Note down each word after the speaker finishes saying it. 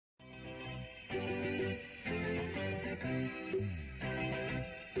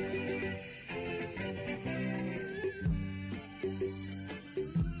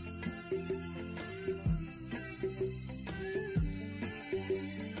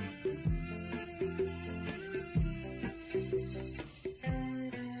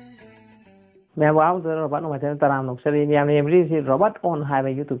मैं वाव तो robot no मते तराम नो सरी याम every C robot on high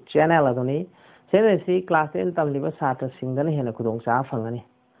bye YouTube channel अदोनी channel C class 10 तमलिबा Sartre सिंगन हेना खुदोंग चा फंगनी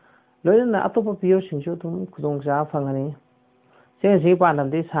लोयना अतोप पियो सिंसु तुम खुदोंग चा फंगनी चैनल सी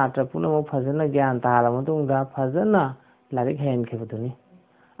पानदि सात्र पुनम फजना ज्ञान ताला मतुंगा फजना लारिक हेन खेबदुनी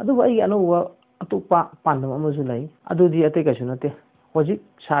अदु आई अनोवा अतोपा पानदम अमसु लई अदुदि अते कसु नते होजिक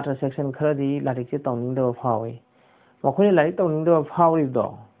सात्र सेक्शन खरदि लारिक से तौनिंगदो फावे मखोय लारिक तौनिंगदो फावरिदो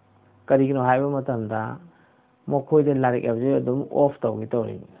करिगिनो हाइबा मतंदा मखोय दे लारिक एबजे अदुम ऑफ तौगी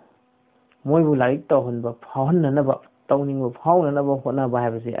तौरि मोयबु लारिक तौहनबा फावहननबा तौनिंगबा फावननबा होनबा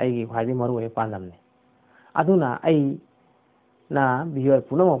हाइबसे आइगी ख्वाइदि मरुवे पानदमने अदुना आई ना बियर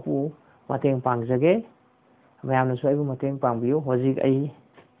पुनमपु मतेंग पांगजगे मैमना सोइबु मतेंग पांगबियो होजिक आई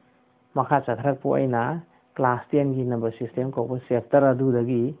मखा चथरकपु आइना क्लास 10 की नंबर सिस्टम को चैप्टर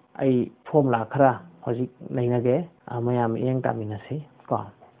अदुदगी आई फॉर्मुला खरा होजिक नैनगे मैम एंग तामिनसि को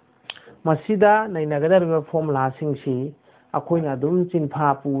मसिदा नैनगदरबा फॉर्मुला सिंगसि अखोइना अदुम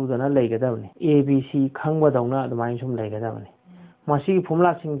चिनफा पुदना लैगदबने ABC खंगबदौना अदुमाइन सुम लैगदबने मसि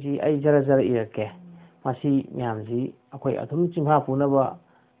फॉर्मुला सिंगसि आई जरा जरा इरके मसि म्यामसि अखोइ अदुम चिनफा पुनबा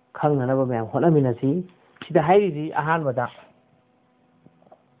खंगनबा म्याम होनमिनसि सिदा हाइरिजि अहानबदा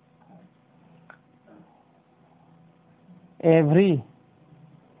every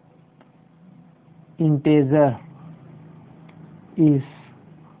integer is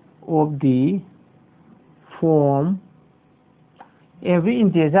of the form every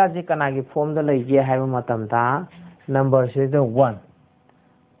integer J कनागी form दा लैगे हाइबा मतमदा नंबर से द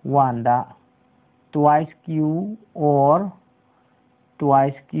 1 दा twice q or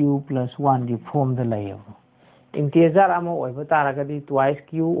twice q plus 1 की फॉर्म दा लैयो integer अमा ओइबा तारगदी twice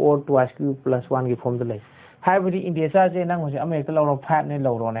q or twice q plus 1 की फॉर्म दा लैयो हाइबदी इंटीजर से नंग होसे अमे एकता लौरो 5 ने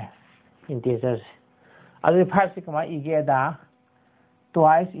लौरोने इंटीजर से अदु 5 से कमा इगे दा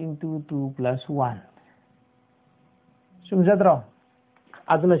twice into 2 plus 1 सुमजद्रो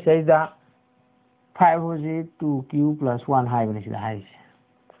अदुना सेदा 5 होजे 2q plus 1 हाइबने सिदा हाइसे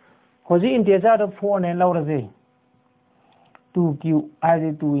होजे इंटीजर द 4 ने लौरजे 2q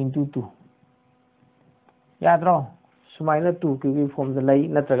आइदे 2 into 2 याद्रो सुमाइना 2q की फॉर्म द लई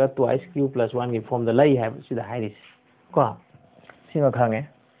नत्रगा twice q plus 1 की फॉर्म द लई है सिदा हाइरिस को सिमा खांगे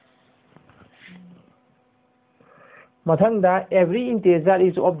मथंगदा every integer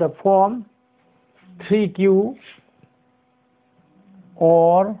is of the form 3q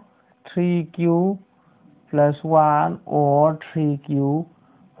or 3q plus 1 or 3q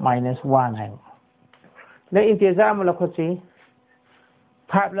minus 1 है ले इंटीजर म लखोछि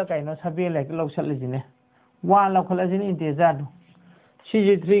 5 ला काइनो सबे ले लौसलजिने 1 लखोलजिने integer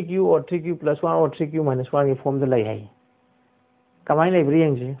CJ 3q or 3q plus 1 or 3q minus 1 की फॉर्म द लई है कमाई लेब्री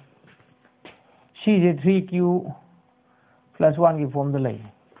यंगजे सीजे 3q plus 1 की फॉर्म द लई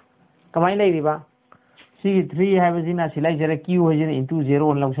कमाई लेरिबा सीगे 3 हाइबजिना सिलाई जरे q होजिने into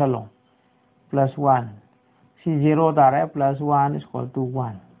 0 लौसलो plus 1 सी 0 तारे plus 1 is equal to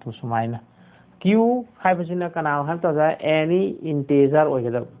 1 तो सुमाइना q हाइबजिना कनाव हम तो जा any integer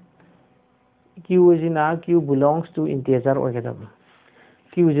ओइगदब q Aegina q belongs to integer ओइगदब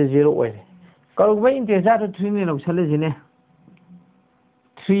q is 0 ओइरे करुबा integer तो 3 ने लौसलजिने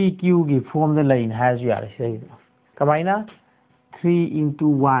 3q की फॉर्म द लाइन हाज यार सही कमाइना 3 into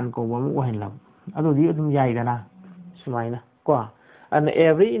 1 को वम ओहनलब अदुदि अदुम याइदना सुमाइना को and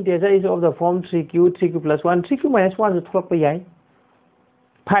every integer is of the form 3q 3q plus 1 3q minus 1 जो थोक पे याइ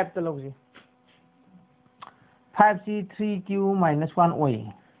 5 त लौजी 5 सी 3q minus 1 ओइ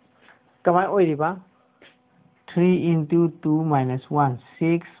कमाइ ओइरिबा 3 into 2 minus 1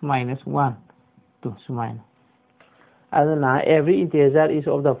 6 minus 1 तो सुमाइना अदुना every integer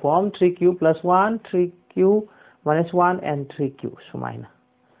is of the form 3q plus 1 3q minus 1 and 3q सुमाइना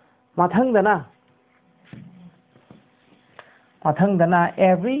मथंगदना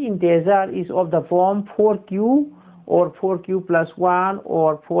every integer is of the form 4q or 4q plus 1 or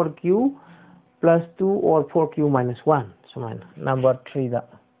 4q plus 2 or 4q minus 1 सुमाइना number 3 दा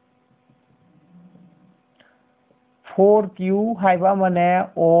 4q हाइबा मने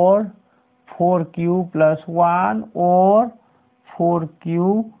or 4q plus 1 or 4q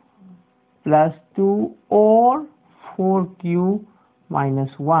plus 2 or 4q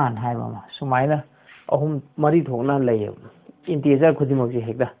minus 1 हाइबा मा सुमाइना अहुम मरी थोना लैय integer खुदिमक जे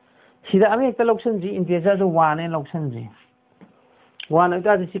हेक्दा सिदा अमे एकता लौसन जी integer जो 1 ने लौसन जी 1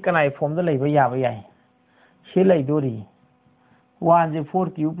 एकता जी कनाय form the लैबा याबा याय से लैदोरी 1 जे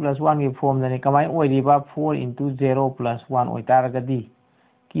 4q plus 1 की फॉर्म दने कमाय ओइरिबा 4 into 0 plus 1 ओइतारगदी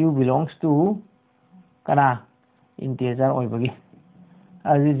q belongs to kana integer ओइबगी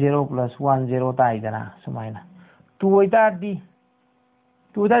अजी 0 plus 1 0 ताइदना सुमाइना 2 ओइतारदी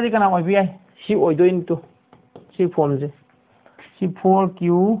 2 तादी कना ओइबी याय सी ओइदोइन तो सी फॉर्म से सी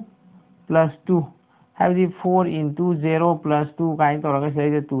 4q plus 2 हाइबदी 4 into 0 plus 2 Kine तौरगा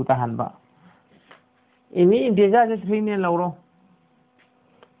से 2 ताहनबा इनी इंटीजर से 3 ने लौरो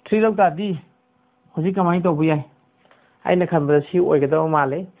 3 लौता दी होजी कमाई तो बुयाई आइना खनबदा सी ओइगदो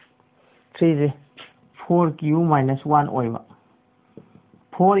माले 3 से 4q minus 1 ओइबा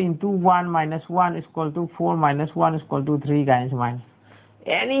 4 into 1 minus 1 is equal to 4 minus 1 is equal to 3 Kine समाइन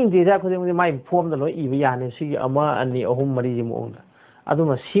any integer खुदे मुझे माई फॉर्म द लो इबा याने सी अमा अनि अहुम मरी जि मोंग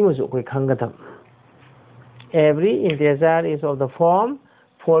अदुमा सी मसु कोई खंगदम every integer is of the form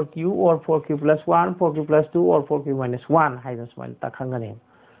 4q or 4q plus 1 4q plus 2 or 4q minus 1 हाइदन समाइन ता खंगने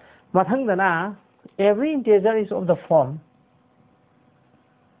मथंगदना every integer is of the form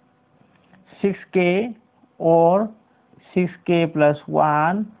 6k or 6k plus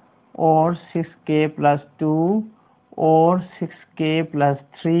 1 or 6k plus 2 or 6k plus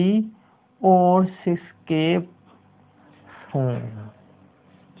 3 or 6k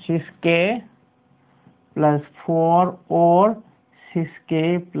plus 4 or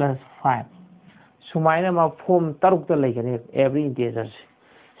 6k plus 5 सुमाइना मा form तरुक त लैगने every integer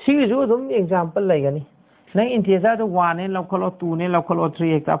सी जो तुम example लैगने नहीं integer तो 1 ने लखलो 2 ने लखलो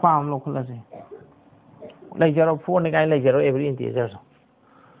 3 एक पाम लखलो से लैजरो 4 ने काई लैजरो every integer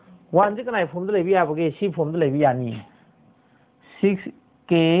 1 से Kanai form the लैबि याबगे C form the लैबि यानी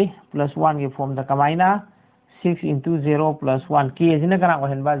 6k plus 1 के form the कमाइना 6 into 0 plus 1 k जिना कना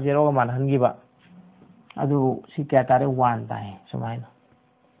ओहनबा 0 का मान हनगिबा अदु सी क्या तारे 1 ताई सुमाइना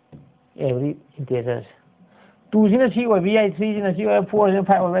every integer 2 जिना सी ओबि आई 3 जिना सी 4 जिना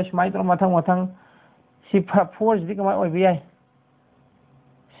 5 ओबि सुमाइ तो मथंग मथंग सी 4 जिदि कमा ओबि आई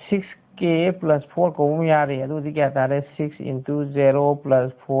 6k plus 4 को यारे अदु दि क्या तारे 6 into 0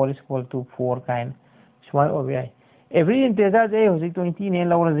 plus 4 is equal to 4 Kine सुमाइ ओबि I every integer जे होजि 20 ने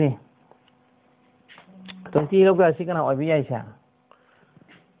लौर जे 20 लौगा सी कना ओबि आई सा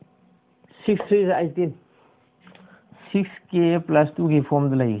 6 3 18 6k plus 2 की फॉर्म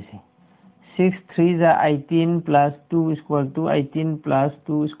द लई से 6 3 18 plus 2 is equal to 18 plus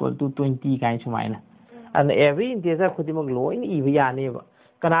 2 is equal to 20 Kine सुमाइना and every integer खुदिमक lion इबि यानेबा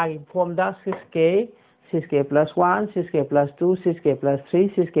कना की फॉर्म दा 6k plus 1 6k plus 2 6k plus 3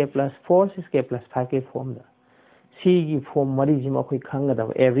 6k plus 4 6k plus 5 के फॉर्म दा सी की फॉर्म मरी जिम अखोई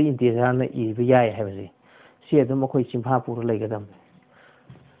खंगदब every integer न इबि याय हैबजे सी अदुम अखोई चिंफा पुर लैगदम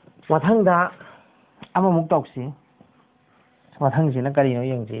मथंगदा अमा मुक तौसी मथंगसिना करिनो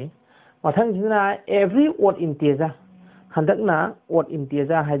Yangtze मथंगसिना every odd integer हंदकना odd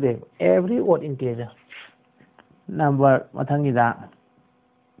integer highway every odd integer number मथंगिदा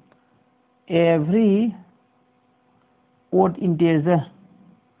every odd integer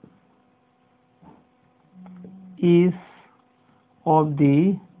is of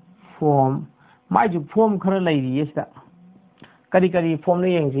the form माइ जो फॉर्म खरा लैरि येसदा करी करी फॉर्म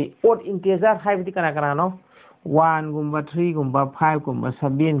ने यंगजी odd integer हाइबदि कना कना नो 1 गुम्बा 3 गुम्बा 5 गुम्बा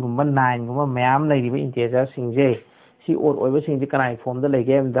 7 गुम्बा 9 गुम्बा मयाम लैरिबा integer सिंगजे C odd ओइबा सिंगदि Kanai form the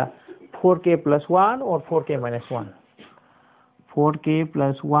लैगे हमदा 4k plus 1 or 4k minus 1 4k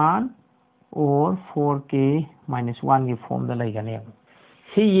plus 1 or 4k minus 1 की form the लैगने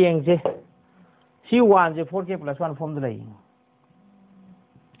C यंगजे C 1 J 4k plus 1 form the lag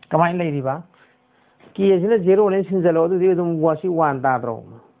कमाई लैरिबा की जिना 0 ने सिंजलो दुदि दुम वासी 1 ताद्रो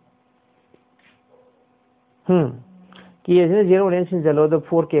की जिना 0 ने सिंजलो द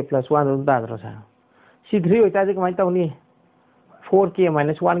 4k plus 1 दुम ताद्रो सा सी 3 होइता जे कमाई तौनी 4k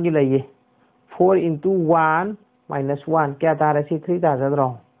minus 1 की लैगे 4 into 1 minus 1 क्या तारे सी 3 ताजद्रो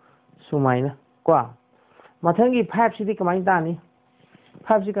सुमाइना को मथंगी 5 सिदि कमाई तानी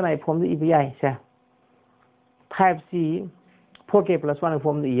 5 सी कनाई फॉर्म द इबि आई सा 5 सी 4k plus 1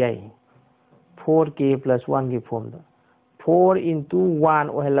 form the EI 4k plus 1 की form the 4 into 1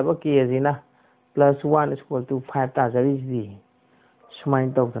 ओहलबा k Jinnah plus 1 is equal to 5 ताजरी ji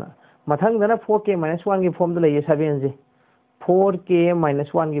सुमाइन तौदना मथंगदना 4k minus 1 की form the लैये 7 J 4k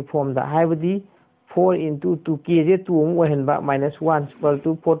minus 1 की form the हाइबदी 4 into 2k J 2 ओहनबा minus 1 is equal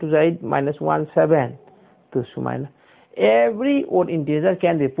to 4 to 8 minus 1 7 to सुमाइना every odd integer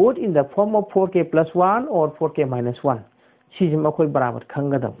can be put in the form of 4k plus 1 or 4k minus 1 सिजिम अखोई बराबर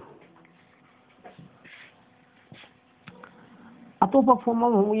खंगदम अतोपा form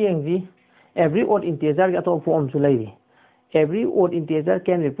हम Yangtze every odd integer के अतोपा form सु लैरि every odd integer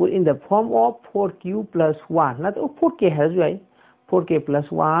can be put in the form of 4q plus 1 not 4k has right 4k plus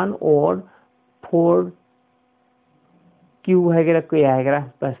 1 or 4q है क्या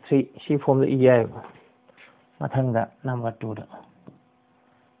plus 3 C form the EI मथंगा number 2 दा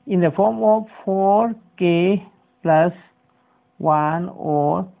in the form of 4k plus 1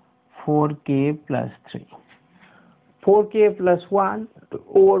 or 4k plus 3 4k plus 1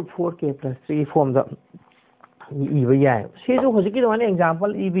 or 4k plus 3 form the EBI. See, so one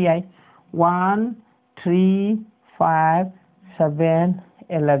example EBI 1, 3, 5, 7,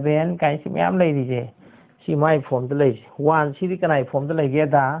 11 cái gì em lấy đi chứ? She my form the lấy 1 she can I form the lấy cái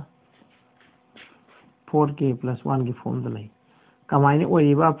đó 4k plus 1 cái form the lấy. Cái này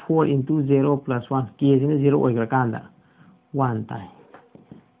oi ba 4 into 0 plus 1 kia thì 0 oi cái can đó 1 time.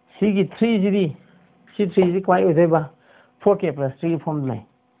 She cái 3 gì đi? She 3 gì quay oi ba 4k plus 3 form the lấy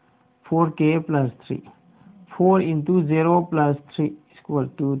 4k plus 3 4 into 0 plus 3 is equal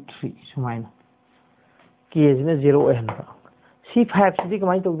to 3 so mine kia thì 0 oi hẳn ba. C5 CD cái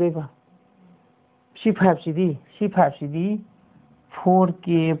máy tục đây ba C5 CD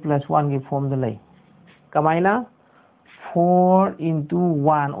 4k plus 1 cái form the lấy cái máy na 4 into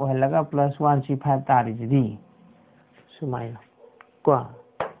 1 oi laga plus 1 C5 tari CD so mine qua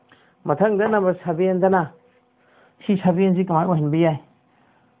mà thằng đó number 7 đó na C7 gì cái máy oi hẳn bi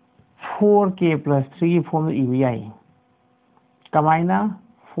 4k plus 3 form the EBI cái máy na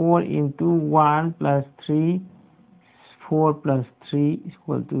 4 into 1 plus 3 4 plus 3 is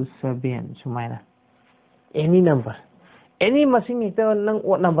equal to 7 so mine any number any machine ito nang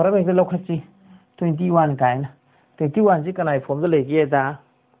what number ba ito lokhat si 21 cái na 21 si kanai form the lấy kia ta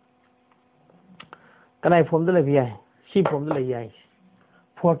kanai form the lấy bi si form the lấy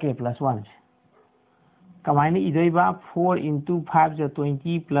 4k plus 1 kamai ni idoi ba 4 into 5 is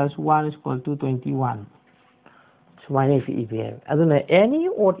 20 plus 1 is equal to 21 so mine is EBI aduna any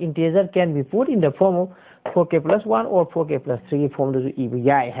odd integer can be put in the form of 4k plus 1 or 4k plus 3 form the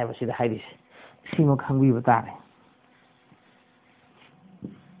EBI have a high this see mo khang bi bata re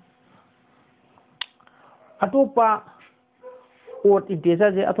atopa odd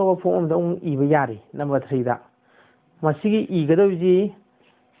integer je atopa form da EBI ri number 3 da masigi e ga do ji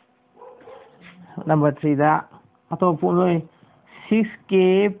number 3 da atopa form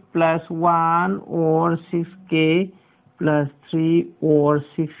 6k plus 1 or 6k plus 3 or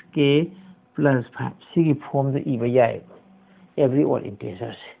 6k plus 5 sigi form the EBI every odd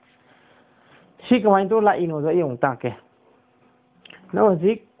integers si kamai to la ino da yong ta ke now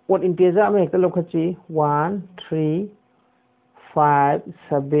zik odd integer me ka lokhachi 1 3 5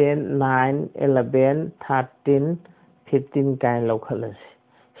 7 9 11 13 15 kai lokhalas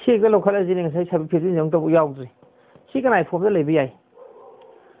si ka lokhalas ni ngai 15 jong to yaw ji si kanai form the le bi ai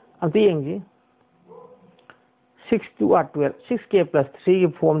am ti yeng ji 6 to 12 6k plus 3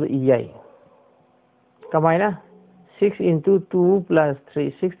 form the EBI kamai na 6 into 2 plus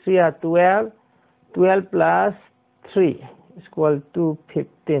 3 6 3 are 12 12 plus 3 is equal to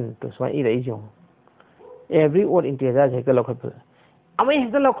 15 to so ida ijong every odd integer je ka lokhat amai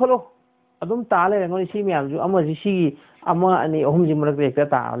he ka lokhalo adum ta le ngoni si myam ju ama ji si ama ani ahum ji marak ek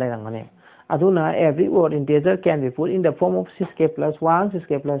ta le ngane aduna every odd integer can be put in the form of 6k plus 1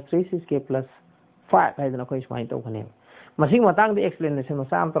 6k plus 3 6k plus 5 hai dana koi smai to khane masing matang de explanation no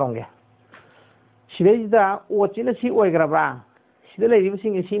sam trong ge sidai da o china si oi gra bra sidai le ri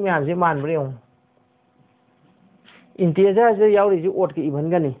sing si myam je man bre yong integer je yaw ri ji odd ke even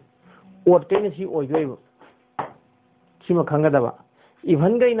gani odd ke ni si oi doi si ma khanga da ba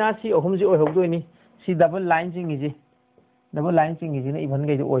even gai na si ahum ji oi hok doi ni si double line jing ji double line jing ji ne even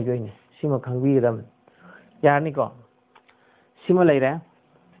gai ji oi doi ni si ma khang bi dam ya ni ko si ma lai ra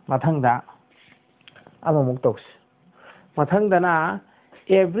mathang da ama muk tok mathang da na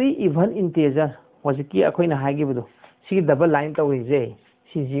every even integer hojiki akhoi na hai gi bu si double line to wi je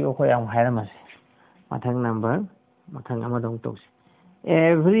si ji ko khoi am hai ra ma mathang number mathang ama dong tok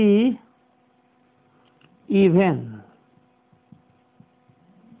every even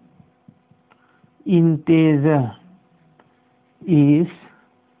integer is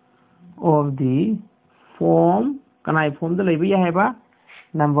of the form kanai form the lai bi hai ba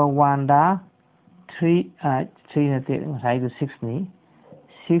number 1 da 3 na te sai to 6 ni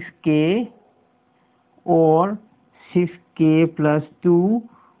 6k or 6k plus 2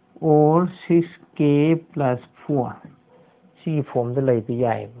 or 6k plus 4 si form the lai bi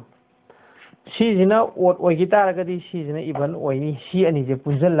hai si jina odd oi gi tar ga di si jina even oi ni si ani je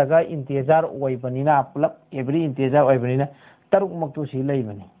punjal laga integer oi bani na pulap every integer oi bani na taruk mak tu si lai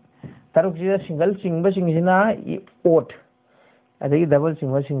bani taruk ji single singba sing jina odd adagi double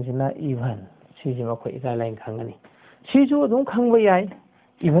singba sing jina even si ji ma khoi ga line khangani si ju dum khangba yai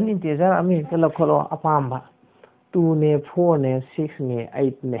even integer ami ka lakholo apam ba 2 ne 4 ne 6 ne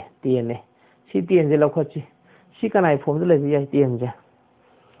 8 ne 10 ne si 10 je lakhochi si kanai form the lai bi yai 10 je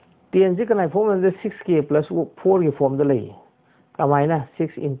 10 ji kanai form the 6k plus 4 ki form the lai kamai na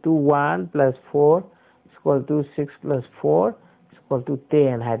 6 into 1 plus 4 is equal to 6 plus 4 is equal to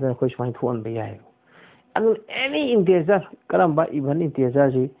 10 haidana khoi smai thon ba yai adu any integer karamba even integer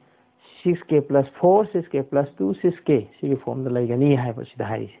ji 6k plus 4 6k plus 2 6k sigi form da laigani haiba sida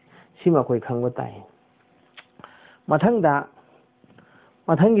hai sima khoi khangba tai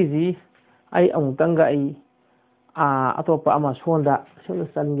mathangi ji ai amutanga ai atopa ama sonda sona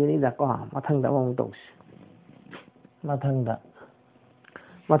changeni da ko mathangda among tos mathangda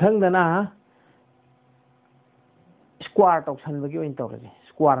na square toksan bagi oin tawre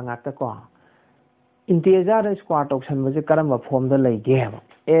square ngakta ko integer and square toksan baje karamba form da laige ba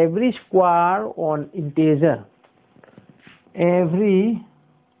every square on integer every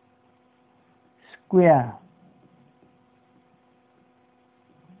square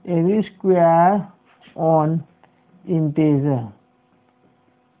on integer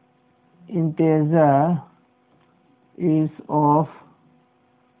is of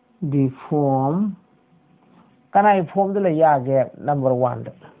the form kanai form da la ya ge number 1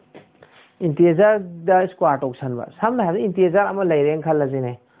 da integer da square toksan ba samna ha integer ama leire khalla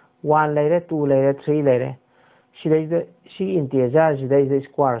jine 1 leire 2 leire 3 leire si integer sidai da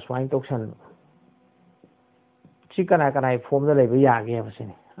square swine toksan si kanai form da leiba ya ge ba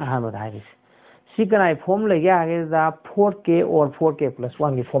sine aha ma dai si kanai form le ya ge da 4k or 4k plus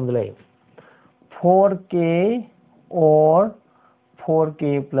 1 ki form da lei 4k or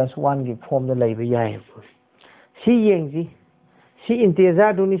 4k plus 1 ki form da leiba ya si yengji si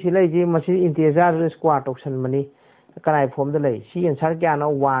integer du ni si lai ji masi integer du square toksan mani kanai form da lei si answer kya na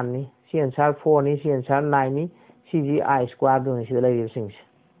 1 ni si answer 4 ni si answer 9 ni si ji I square du ni si lai sing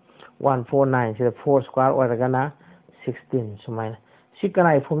 149 si 4 square or gana 16 sumaina si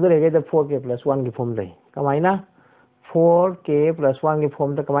kanai form da lei ga 4k plus 1 ki form lei kamaina 4k plus 1 ki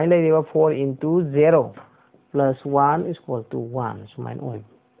form da kamai lei 4 into 0 plus 1 is equal to 1 sumaina oi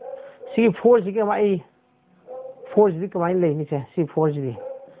si 4 si kamai 4 ji kamai lei ni se si 4 ji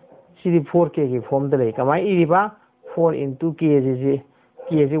si 4k ki form da lei kamai iri ba 4 into k ji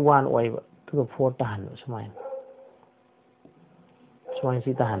 1 oi ba to 4 ta han sumaina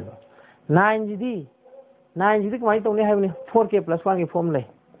si ta han 9 ji 9 ji kamai tong ni hai ni 4k plus 1 ki form lei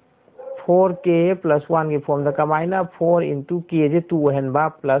 4k plus 1 ki form da kamai na 4 into k ji 2 hen ba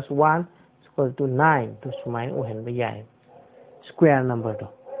plus 1 equal to 9 to sumaina o hen ba yai square number to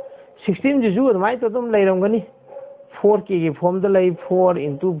 16 ji ju mai to tum lai ram gani 4k ki form da lai 4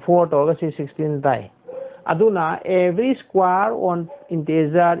 into 4 to ga 16 dai aduna every square on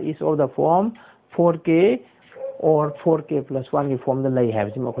integer is of the form 4k or 4k plus 1 ki form da lai hai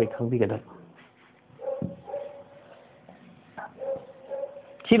ji ma khoi khang bi ga da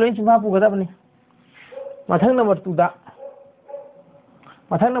si loin chuma pu ga da bani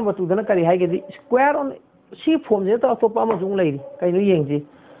mathang number 2 da na kari hai ge square on si form je ta to pa ma jung lai kai no yeng ji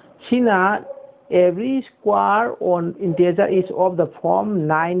sina every square on integer is of the form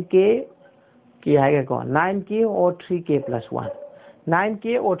 9k ki hai ga ko 9k or 3k plus 1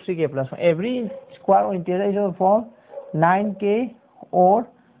 9k or 3k plus 1 every square on integer is of the form 9k or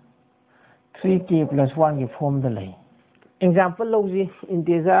 3k plus 1 ki form da lai example lo ji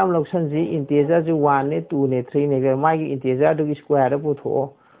integer am lo san ji integer ji 1 ne 2 ne 3 ne ga mai integer du ki square da pu tho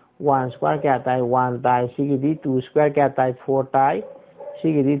 1 square kya tai 1 tai si ki di 2 square kya tai 4 tai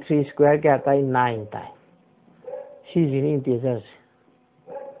si ki di 3 square kya tai 9 tai si ji ni integer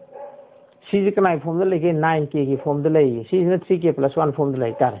si ji kanai form da lai ke 9k ki form da lai si ji 3k plus 1 form da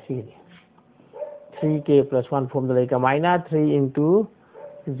lai tar si ki 3k plus 1 form da lai ka minus 3 into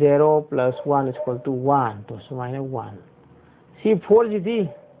 0 plus 1 is equal to 1 to so minus 1 si 4 ji di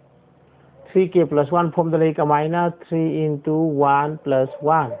 3k plus 1 form da lai ka minus 3 into 1 plus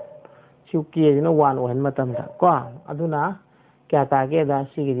 1 si k ji no 1 ohan matam da ko aduna kya ta ge da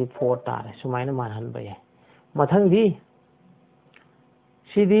si ki 4 tar so minus man han ba ye mathang di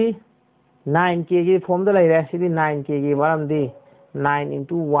si di 9k ki form da lai re si di 9k ki maram di 9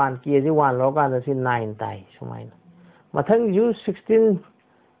 into 1 k ji 1 lo ka da si 9 tai so minus mathang ju 16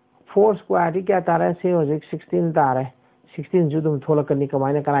 4 square di kya tar hai se ho 16 tar hai 16 ju dum thola kani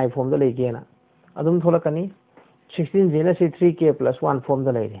kamai na kanai form da lai ge na adum thola kani 16 je na se 3k plus 1 form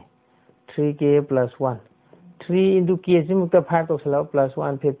da lai re 3k plus 1 3 into k ji mukta 5 to sala plus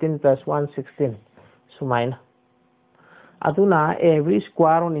 1 15 plus 1 16 sumaina aduna every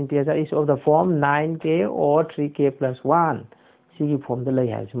square on integer is of the form 9k or 3k plus 1 sigi form da lai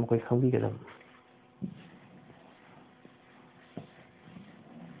hai sum koi khang bi ga dam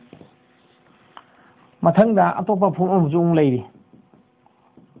mathang da atopa form jung lai ri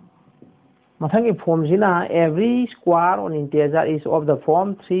mathang ki form sina every square on integer is of the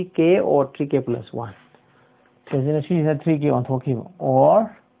form 3k or 3k plus 1 so this is 3k on thoki or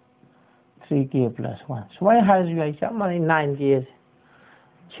 3k plus 1 so why has you ai cham mani 9k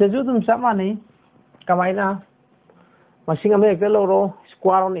Schedule them samani. Kamaina. Masing ame ekta loro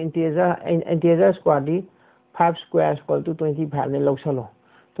square on integer square di 5 square equal to 25 ne log salo.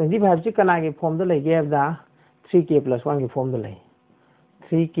 25 ji kana ki form the lay gave da 3k plus 1 ki form the lay.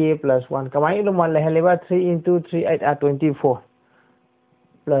 3k plus 1. Kamai lo man lehelewa 3 into 3 8 are 24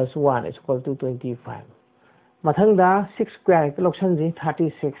 plus 1 is equal to 25. Mathang da 6 square ki log san ji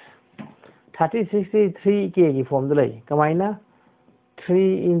 36. 36 is 3k ki form the lay. Kamai na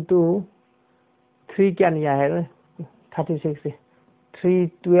 3 into 3 kya niya hai 36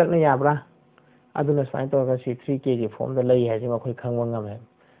 3 12 na yabra aduna sai to ga si 3k ki form the lay hai ji ma khoi khangwa ngam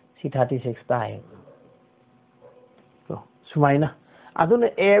si 36 ta hai so sumaina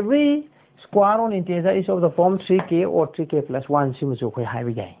aduna every square on integer is of the form 3k or 3k plus 1 si mu so khoi hai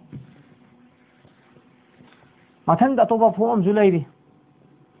bi gai mathang da to ba form ju lai di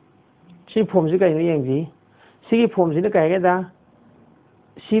si form ji kai ni yeng ji si ki form ji na kai ga da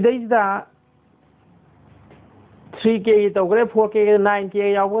si dai da 3k ตัวก็ 4k 9k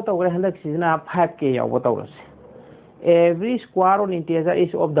ยาวก็ตัวก็ handak sina 5k ยาวก็ตัว every square on integer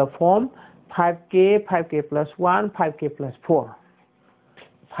is of the form 5k 5k plus 1 5k plus 4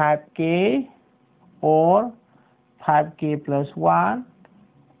 5k or 5k plus 1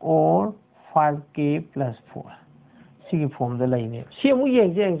 or 5k plus 4 si form the line ne si mu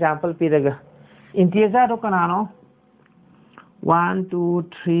yeng je example pi daga integer do kana no 1 2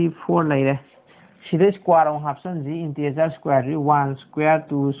 3 4 lai re si the square on option z integer square 1 square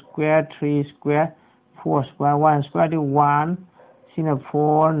 2 square 3 square 4 square 1 square 1 sina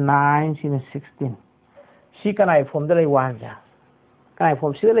 4 9 sina 16 si kana I form the lay 1 ja kana I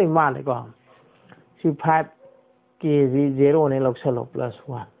form si the lay ma le ko si 5 k 0 ne log salo plus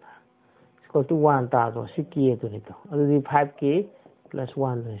 1 equal to 1 ta so si k to ni to adu 5k plus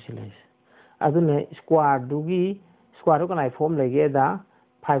 1 ne si le adu ne square du gi square do kana I form le ge da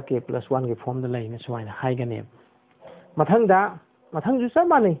 5k plus 1 ki form the line so I high ga ne mathang ju sa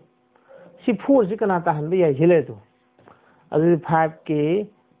mani si 4 ji kana ta han bi yai jile to adu 5k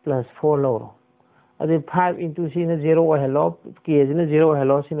plus 4 lo adu 5 into si na 0 o hello k ji na 0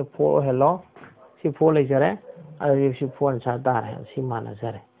 hello si na 4 o hello si 4 lai jare adu si 4 sa da hai si mana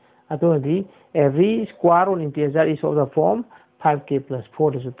jare adu di every square on integer is of the form 5k plus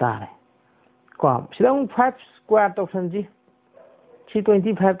 4 is ta hai ko sidang 5 square to san ji si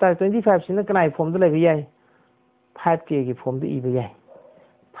 25 ta 25 sin kana I form the lay bi yai 5k ki form the e bi yai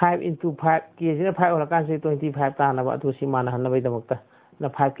 5 into 5 k sin 5 ola kan si 25 ta na ba tu si mana han na bai damak ta na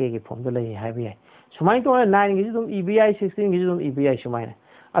 5k ki form the lay hai bi yai sumai to 9 ki dum e bi yai 16 ki dum e bi yai sumai na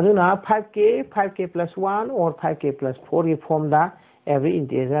aduna 5k plus 1 or 5k plus 4 ki form da every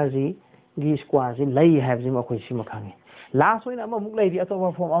integer ji gi square ji lay hai ji ma khoi si ma khangi last one ama muk lay di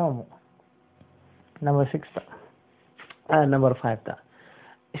atwa form ama muk number 6 ta number 5 ta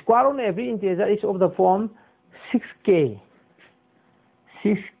square on every integer is of the form 6k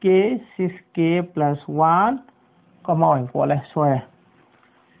plus 1 comma equal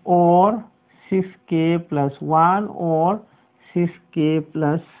or 6k plus 1 or 6k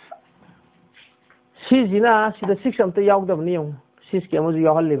plus 6 jina sida 6 am ta yaw dam ni 6k mo ju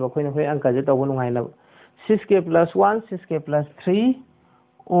yaw hal le ba khoi na khoi anka je taw nu ngai na 6k plus 1 6k plus 3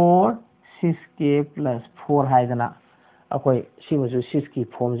 or 6k plus 4 hai dana akoi si mo ju 6 ki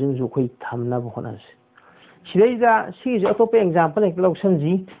form jing ju khoi tham na ba khona si dai da si je to pe example ek log san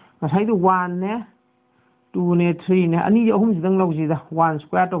ji ma sai du 1 ne 2 ne 3 ne ani je ahum jidang log ji da 1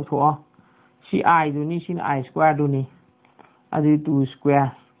 square to tho si I du ni sin I square du ni adi 2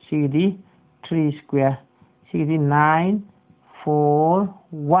 square si di 3 square si di 9 4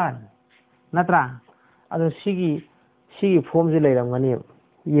 1 natra ado si form ji lai ram ngani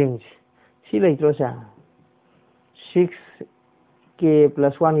yeng si lai tro sa 6k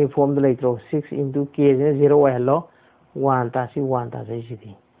plus 1 ki form the later 6 into k is 0 hello 1 ta si 1 ta sai si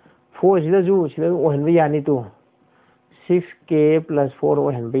 4 is the ju si o hen bi ya ni to 6k plus 4 o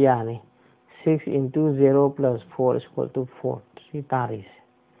hen bi ya ni 6 into 0 plus 4 is equal to 4 si ta ri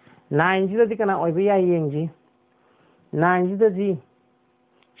 9 ji da kana oi bi ya yeng ji 9 ji da ji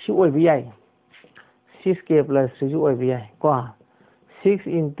si oi bi ya 6k plus 3 ji oi bi ya ko 6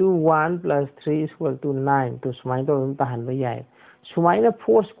 into 1 plus 3 is equal to 9 to sumai to ta han ba yai sumai na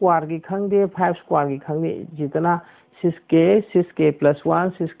 4 square ki khangde 5 square ki khangde jitana 6k plus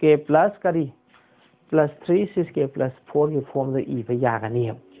 1 6k plus kari plus 3 6k plus 4 ki form the e ba ya ga ni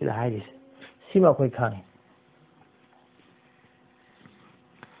si la hai dis si ma khoi khang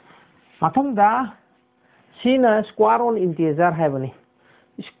mathang da si na square on integer hai bani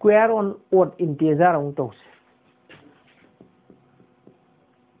square on odd integer ong to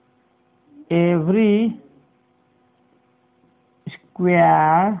every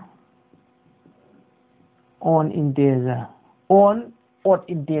square on integer on odd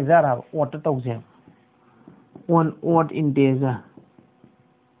integer have odd tawse on odd integer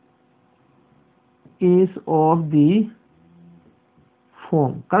is of the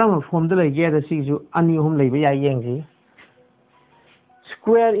form karama form da lay ge da si ju ani hum lay ba ya yeng ji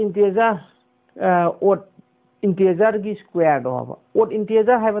square integer odd integer gi square do ba odd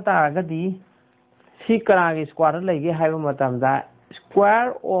integer hai ba ta ga di si kara gi square lay ge hai ba matam da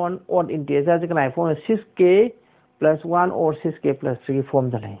square on odd integer ji kanai form 6k plus 1 or 6k plus 3 form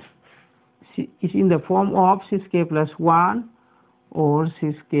da lay is in the form of 6k plus 1 or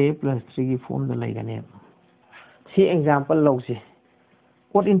 6k plus 3 form da lay ga ne si example lo ji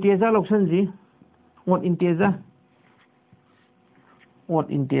odd integer lo san ji odd integer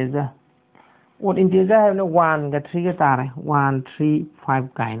have no 1 ga 3 ga tare 1 3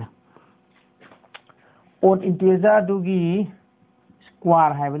 5 kaina odd integer du gi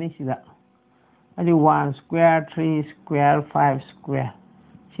square have ni sida adi 1 square 3 square 5 square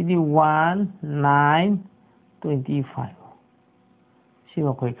sidi 1 9 25 si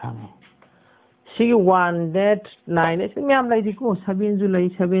ma koi khang sigi 1 that 9 is myam lai di ko 7 ju lai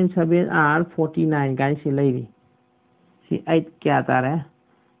 7 7 r 49 gan si lai di si 8 kya tare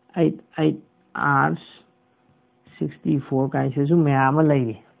 8 8 r 64 gan si ju myam lai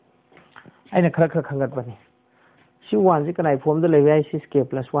di ai na khara khara khangat bani si 1 ji kanai form da lai bai 6k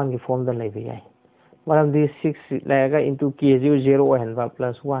plus 1 gi form da lai bai maram di 6 laga into k 0 ohen ba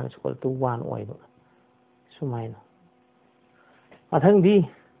plus 1 is equal to 1 oi ba sumaina athang di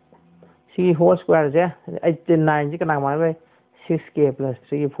si whole square je 8 9 ji kana ma bai 6k plus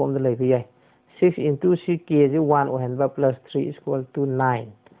 3 form da lai bai 6 into 6k ji 1 ohen ba plus 3 is equal to 9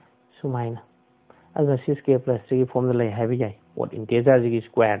 sumaina as 6k plus 3 form da lai hai bai odd integer ji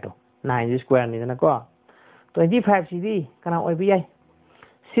square to 9 ji square ni na ko 25 cd kana oi bai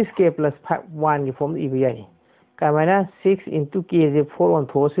 6k plus 1 ki form EBI. Kamana 6 into k is 4 on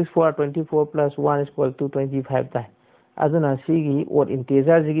 4 6 4 24 plus 1 is equal to 25 ta. Aduna sigi odd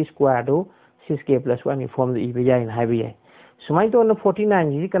integer ji square do 6k plus 1 ki form EBI in HBI. Sumai to no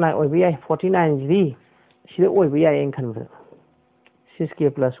 49 ji kana OBI 49 ji sida OBI in kan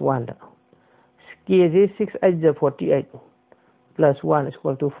 6k plus 1 da. K is 6 8 48 plus 1 is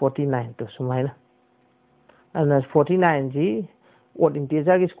equal to 49 to sumai na. And 49 ji odd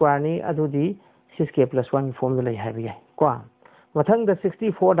integer gi square ni adu di 6k plus 1 form da lai hai bi ko mathang da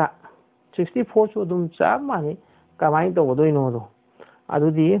 64 da 64 so dum cha mani kamai to do no do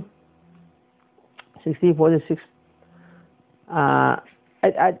adu di 64 is 6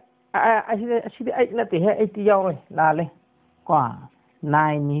 8 na te he 80 yaw roi la le ko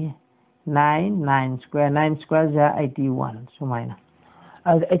 9 ni 9 square ja 81 so mai na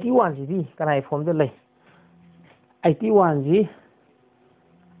 81 ji di kanai form da lai 81 ji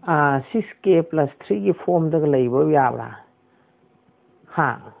 6k plus 3 की form da lai bo ya bra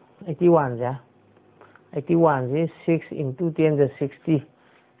ha 81 ja 81 ji 6 into 10 is 60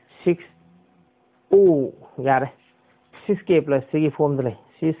 6 oh ya re 6k plus 3 की form da lai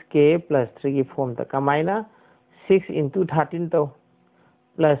 6k plus 3 की form da kamaina 6 into 13 to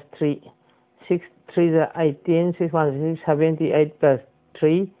plus 3 6 3 is 18 6 1 is 78 plus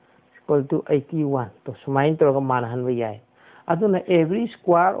 3 equal to 81 to sumain to ka man han bai aduna every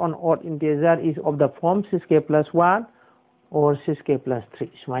square on odd integer is of the form 6k plus 1 or 6k plus 3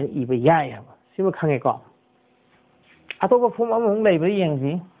 sumai I ba ya sima khange ko atopa form among lai ba yang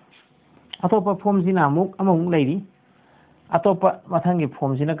ji atopa form jina muk among lai ri atopa mathang gi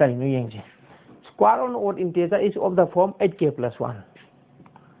form jina kari no yang ji square on odd integer is of the form 8k plus 1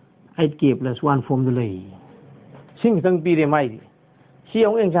 8k plus 1 form da lai sing tang pi re mai di si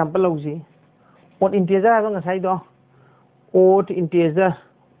ong example lo ji odd integer ba ngasai do odd integer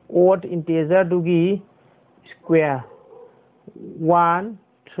dugi square 1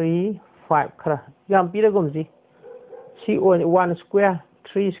 3 5 khara yam pi ra gom ji si 1 square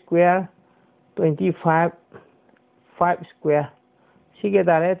 3 square 25 5 square si ge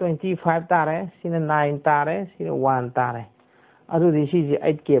tare 25 tare sina 9 tare sina 1 tare adu di si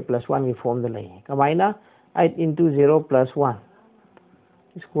 8k plus 1 ki form da lai kamaina 8 into 0 plus 1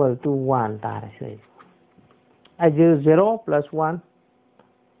 is equal to 1 tare si 0 plus 1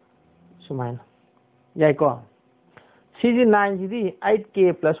 sumain yai ko cg9 ji di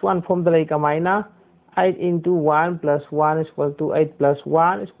 8k plus 1 form da lai kamaina 8 into 1 plus 1 is equal to 8 plus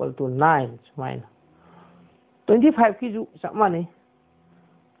 1 is equal to 9 sumain 25 ki ju samane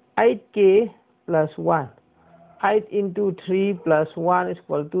 8k plus 1 8 into 3 plus 1 is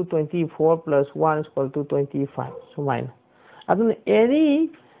equal to 24 plus 1 is equal to 25 sumain adun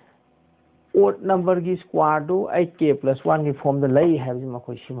any odd number की square do 8k plus 1 की form दा लई है जिस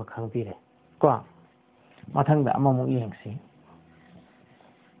मखोई सी मखांग पीरे को मथंग दा अममुक येंगसी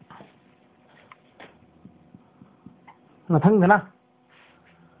मथंग दना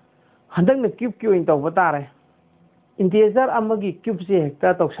हंदंग न क्यूब क्यू इन तौब तारे इंटीजर अमगी क्यूब से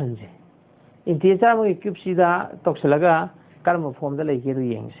हेक्टा तौक्सन से इंटीजर अमगी क्यूब सीधा तौक्सलगा कर्म फॉर्म दा लई के दो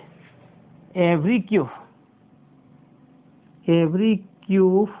येंगसी every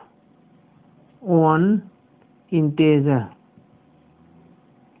cube on integer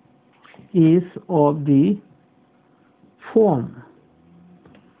is of the form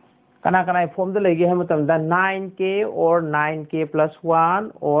kana form दा लगे है मतलब 9k or 9k plus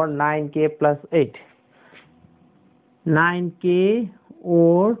 1 or 9k plus 8 9k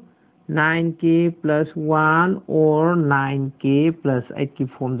or 9k plus 1 or 9k plus 8 की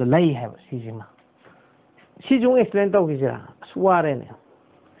form दा लई है सीजिमा सीजुंग एक्सप्लेन तो किसी सुवारे ने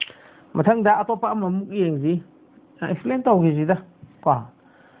मथंग दा अतोपा अममुक येंगजी एक्सप्लेन तो किसी दा को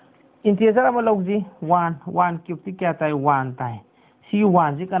इंटीजर अम लौजी 1 क्यूब ती क्या ताई 1 ताई सी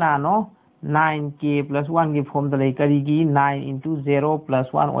 1 जी कनानो 9k plus 1 की फॉर्म दा लई करीगी 9 into 0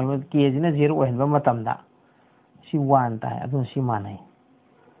 plus 1 ओइ मत k जिना 0 ओहनबा मतम दा सी 1 ताई अदुन सी मानै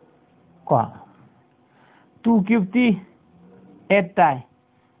को 2 क्यूब ती 8 ताई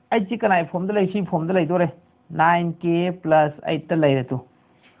 8 जी कनाई फॉर्म दा लई सी फॉर्म दा लई दोरे 9k plus 8 ता लई रेतु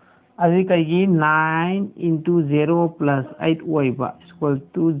अभी करीगी 9 into 0 plus 8 ओइबा equal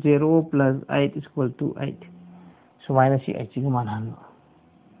to 0 plus 8 equal to 8 सुमाइना सी 8 जी मान हानो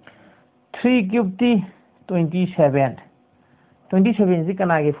 3 क्यूब ती 27 जी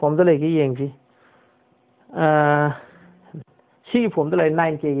कना की फॉर्म दा लई के येंगजी सी फॉर्म दा लई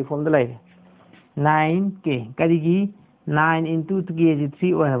 9k की फॉर्म दा लई 9k करीगी 9 into 3 जी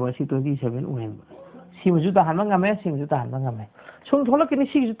 3 ओहबा सी 27 ओहबा सी मजु ता हानबा ngame सी मजु ता हानबा ngame सुन थोलक किनी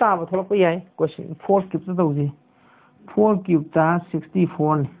सी जु ता थोलक प याय क्वेश्चन 4 क्यूब ता दौजी 4 क्यूब ता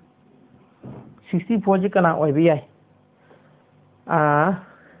 64 जी कना ओइबा याय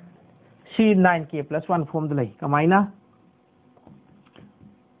सी 9k plus 1 फॉर्म दा लई कमाइना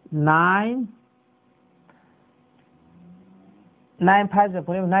 9 5 जा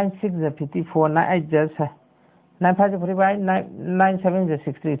 9 6 जा 54 9 8 जा 9 5 जा 45 9 7 जा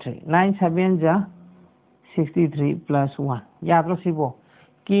 63 9 7 जा 63 plus 1 याद्रो सिबो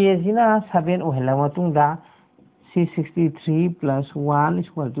k Jinnah 7 ओहला मतुंगदा C 63 plus 1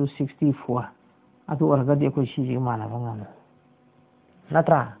 equal to 64 अदु अरगदि अखोय सिजि मानाबा ngam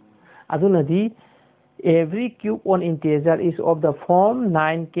नत्रा अदुनदि every cube on integer is of the form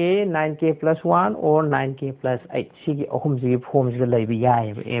 9k plus 1 or 9k plus 8 सिगी अहुम सिगी form सिगा लैबि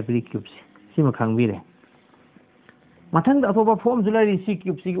याय every cube Seema खंगबिरे मथंग अथोबा form jewellery C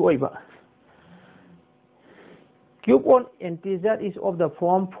cube सिगी ओइबा cube on integer is of the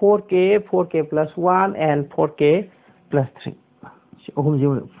form 4k plus 1 and 4k plus 3 अहुम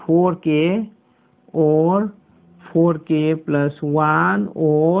सिगी 4k or 4k plus 1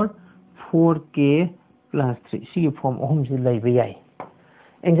 or 4k plus 3 सिगी form अहुम सिगी लैबि याय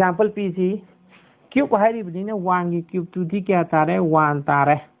example PC cube हाइरिबनिना 1 की cube to the क्या तारे 1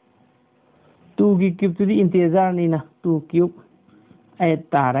 तारे 2 की cube to the integer Neena 2 cube 8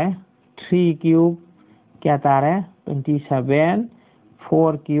 तारे 3 cube क्या तारे 27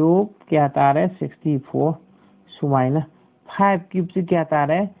 4 cube क्या तारे 64 सुमाइना 5 क्यूब से क्या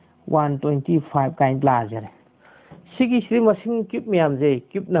तारे 125 काइन लाजरे सिगी श्री मसिंग क्यूब म्याम जे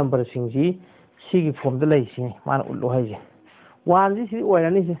क्यूब नंबर सिंजी सिगी फॉर्म दा लई सिंग मान उल्लो हाइजे 1 जी सिगी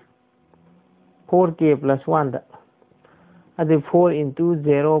ओइरानी से 4k plus 1 दा अदे 4 into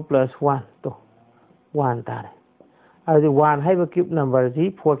 0 plus 1 तो 1 तारे अदे 1 हाइबा क्यूब नंबर जी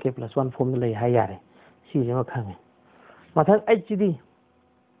 4k plus 1 फॉर्म दा लई हाय यारे सिजे मा खांगे मथंग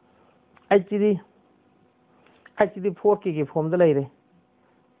hd 4k की फॉर्म दा लई रे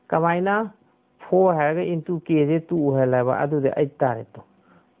कमाइना 4 हागा into k जे 2 हलाबा अदुदे 8 तारे तो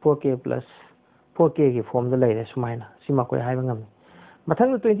 4k plus 4k की फॉर्म दा लई रे सुमाइना सिमा कोय हाइबा ngam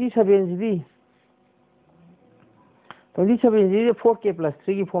मथंग 27 जी 4k plus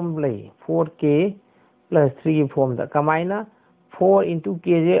 3 की फॉर्म लई 4k plus 3 की फॉर्म दा कमाइना 4 into k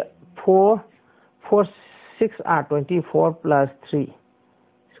J 4 6 are 24 plus 3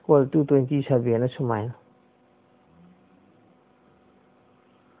 equal to 27 na sumaina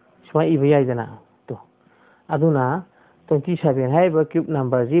sumai iba yai dana to aduna 27 haiba cube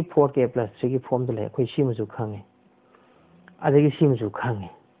number ji 4k plus 3 की फॉर्म दा लई अखोय सिम जु खांगे adagi sim ju khange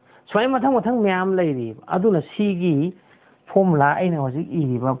swai mathang myam leiri aduna si gi formula aina hojik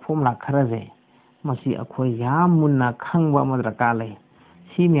iriba formula khara je masi akhoi yam munna khangba madra ka lei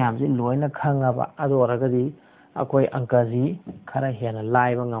si myam je loina khanga ba adoragadi akhoi angka ji khara hena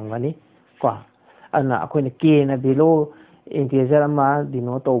lai ba ngamgani ko ana akoina k na below integer ama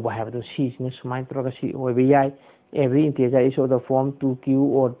denote tauba habdo c sine sumai troga c oibe yai every integer is of the form 2q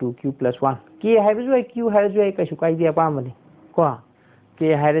or 2q plus 1 k habju ai q habju ai kaisu kai dia pamani ko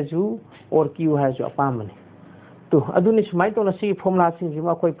k habju or q habju apamani to aduni sumai tona si formula sing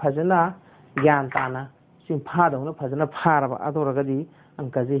jima koi phajana gyan tana sing pha dona phajana pharaba adoraga di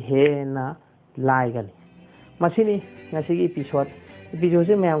angka ji he na lai gani masini ngasi episode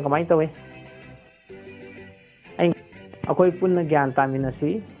se mayam kamai tawe ai akoi punna gyan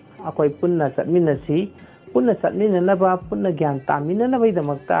taminasi akoi punna chatminasi punna chatminanaba punna gyan taminanaba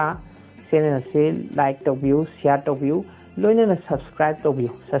idamakta channel se like tawbiu share tawbiu loina subscribe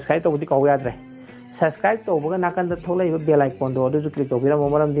tawbudi kaw yadre subscribe tawbaga nakanda tholai bell icon do adu click tawbira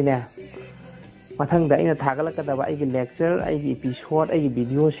momaram dine mathangda ina thagalakadaba aigi lecture aigi episode aigi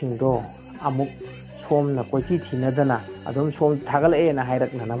video singdo amuk somna kochi thinadana adum som thagalae na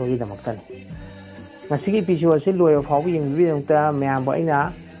hairak na nabagi damaktani ngasigi episode se loyo fawu yengbi dongta mayam ba ina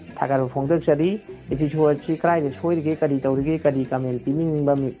thagar phongdak chari episode chi krai de soirige kadi tawrige kadi comment pining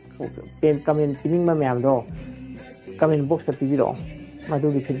ba mi comment pining ba mayam do comment box ta pibiro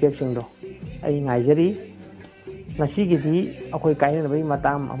madu gi feedback singdo ai ngaijari ngasigi di akoi kaina bai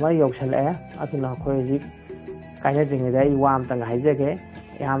matam ama yoksalae atuna khoi ji kaina jinge dai wam tang haijage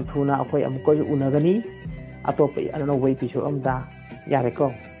yam thuna akoi amko unagani atope ano wai episode amda yare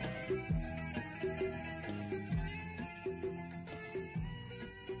ko